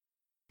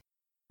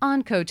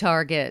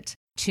OncoTarget.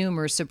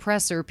 Tumor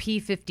suppressor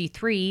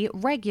p53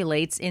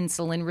 regulates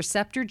insulin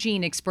receptor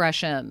gene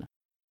expression.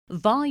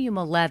 Volume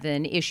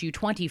 11, Issue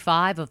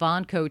 25 of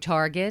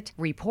OncoTarget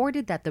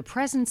reported that the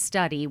present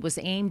study was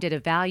aimed at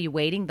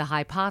evaluating the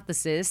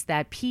hypothesis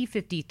that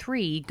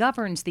p53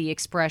 governs the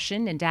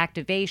expression and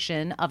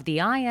activation of the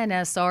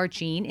INSR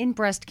gene in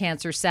breast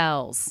cancer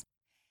cells.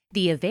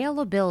 The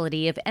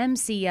availability of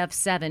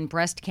MCF7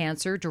 breast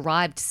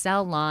cancer-derived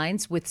cell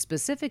lines with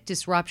specific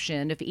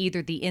disruption of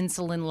either the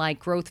insulin-like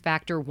growth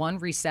factor 1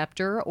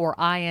 receptor or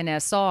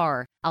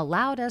INSR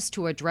allowed us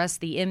to address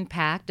the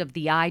impact of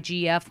the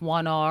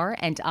IGF-1R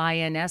and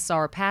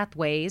INSR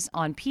pathways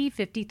on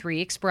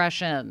p53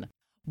 expression.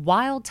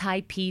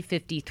 Wild-type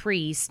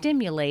p53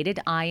 stimulated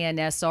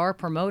INSR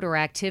promoter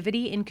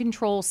activity in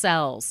control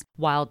cells,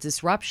 while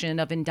disruption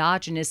of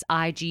endogenous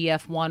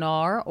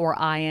IGF-1R or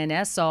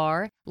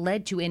INSR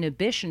led to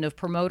inhibition of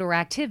promoter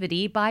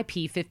activity by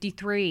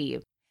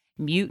p53.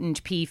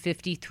 Mutant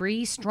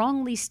p53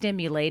 strongly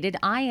stimulated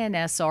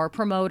INSR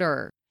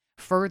promoter.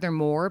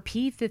 Furthermore,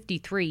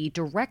 p53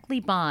 directly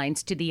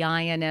binds to the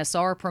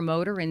INSR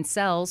promoter in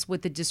cells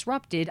with the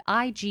disrupted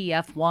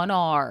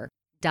IGF-1R.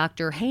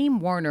 Dr. Haim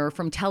Werner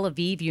from Tel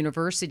Aviv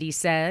University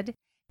said,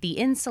 "The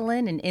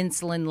insulin and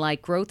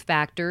insulin-like growth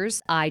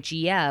factors,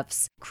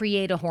 IGFs,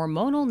 create a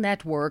hormonal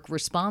network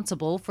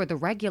responsible for the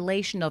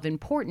regulation of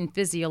important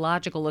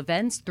physiological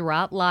events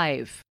throughout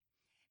life."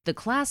 The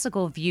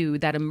classical view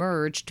that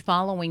emerged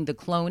following the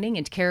cloning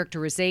and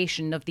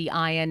characterization of the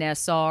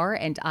INSR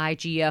and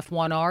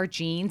IGF-1R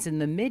genes in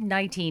the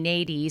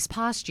mid-1980s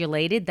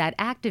postulated that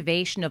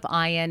activation of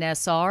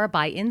INSR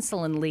by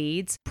insulin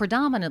leads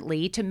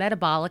predominantly to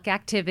metabolic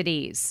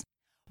activities.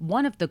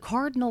 One of the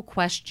cardinal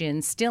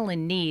questions still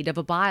in need of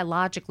a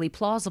biologically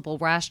plausible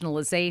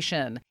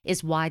rationalization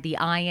is why the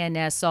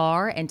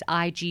INSR and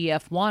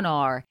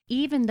IGF-1R,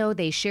 even though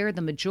they share the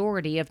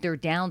majority of their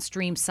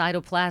downstream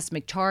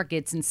cytoplasmic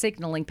targets and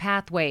signaling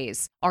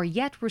pathways, are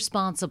yet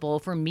responsible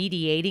for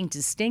mediating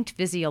distinct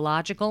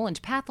physiological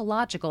and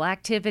pathological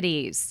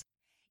activities.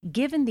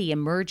 Given the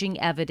emerging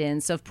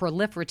evidence of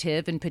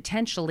proliferative and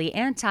potentially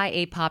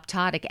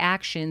anti-apoptotic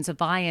actions of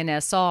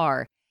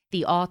INSR,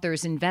 the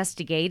authors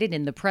investigated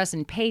in the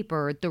present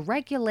paper the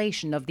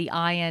regulation of the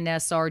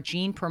INSR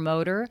gene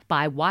promoter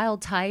by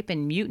wild-type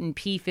and mutant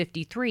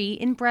p53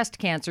 in breast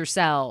cancer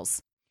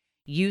cells.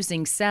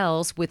 Using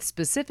cells with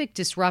specific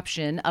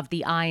disruption of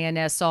the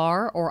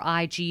INSR or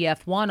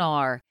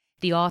IGF-1R,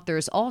 the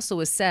authors also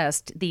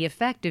assessed the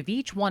effect of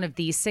each one of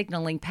these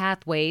signaling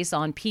pathways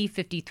on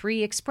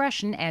p53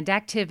 expression and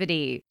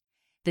activity.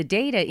 The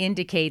data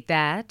indicate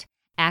that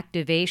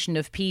activation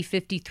of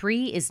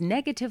p53 is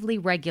negatively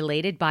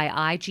regulated by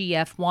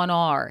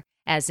IGF-1R,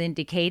 as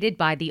indicated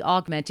by the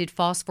augmented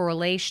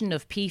phosphorylation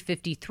of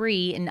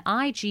p53 in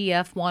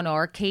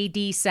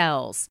IGF-1R-KD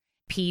cells.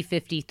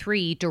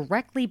 p53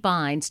 directly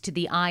binds to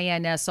the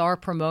INSR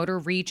promoter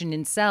region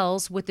in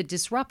cells with the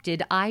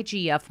disrupted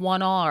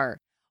IGF-1R.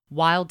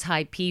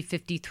 Wild-type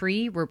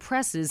p53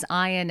 represses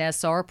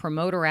INSR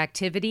promoter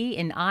activity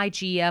in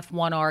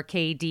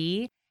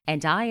IGF-1R-KD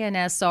and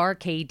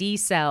INSR-KD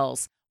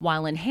cells,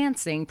 while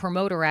enhancing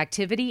promoter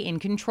activity in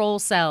control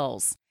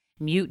cells.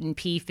 Mutant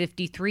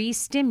p53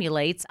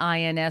 stimulates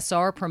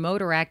INSR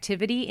promoter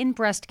activity in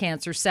breast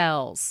cancer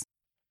cells.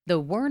 The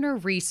Werner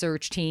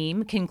research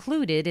team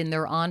concluded in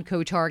their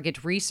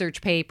OncoTarget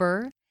research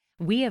paper,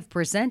 "We have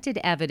presented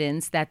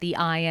evidence that the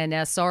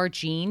INSR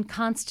gene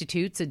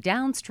constitutes a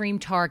downstream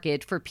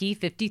target for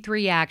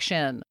p53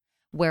 action.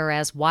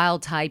 Whereas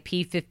wild-type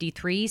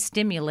p53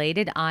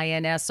 stimulated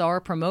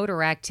INSR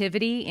promoter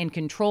activity in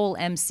control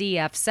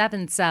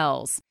MCF7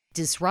 cells,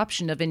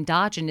 disruption of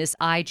endogenous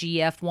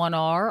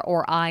IGF-1R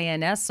or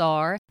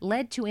INSR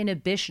led to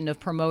inhibition of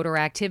promoter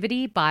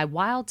activity by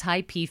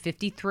wild-type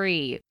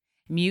p53.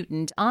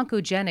 Mutant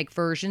oncogenic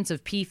versions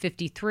of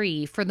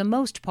p53, for the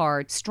most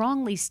part,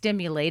 strongly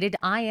stimulated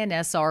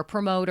INSR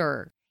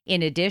promoter.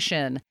 In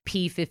addition,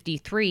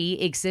 p53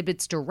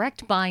 exhibits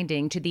direct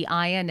binding to the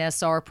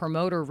INSR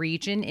promoter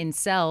region in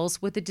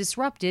cells with a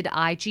disrupted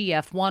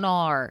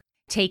IGF-1R.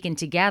 Taken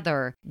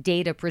together,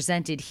 data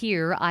presented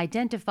here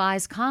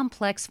identifies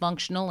complex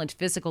functional and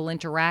physical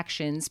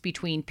interactions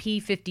between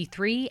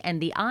p53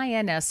 and the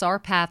INSR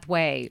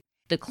pathway.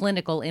 The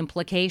clinical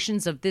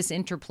implications of this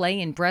interplay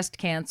in breast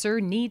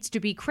cancer needs to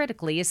be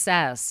critically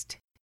assessed.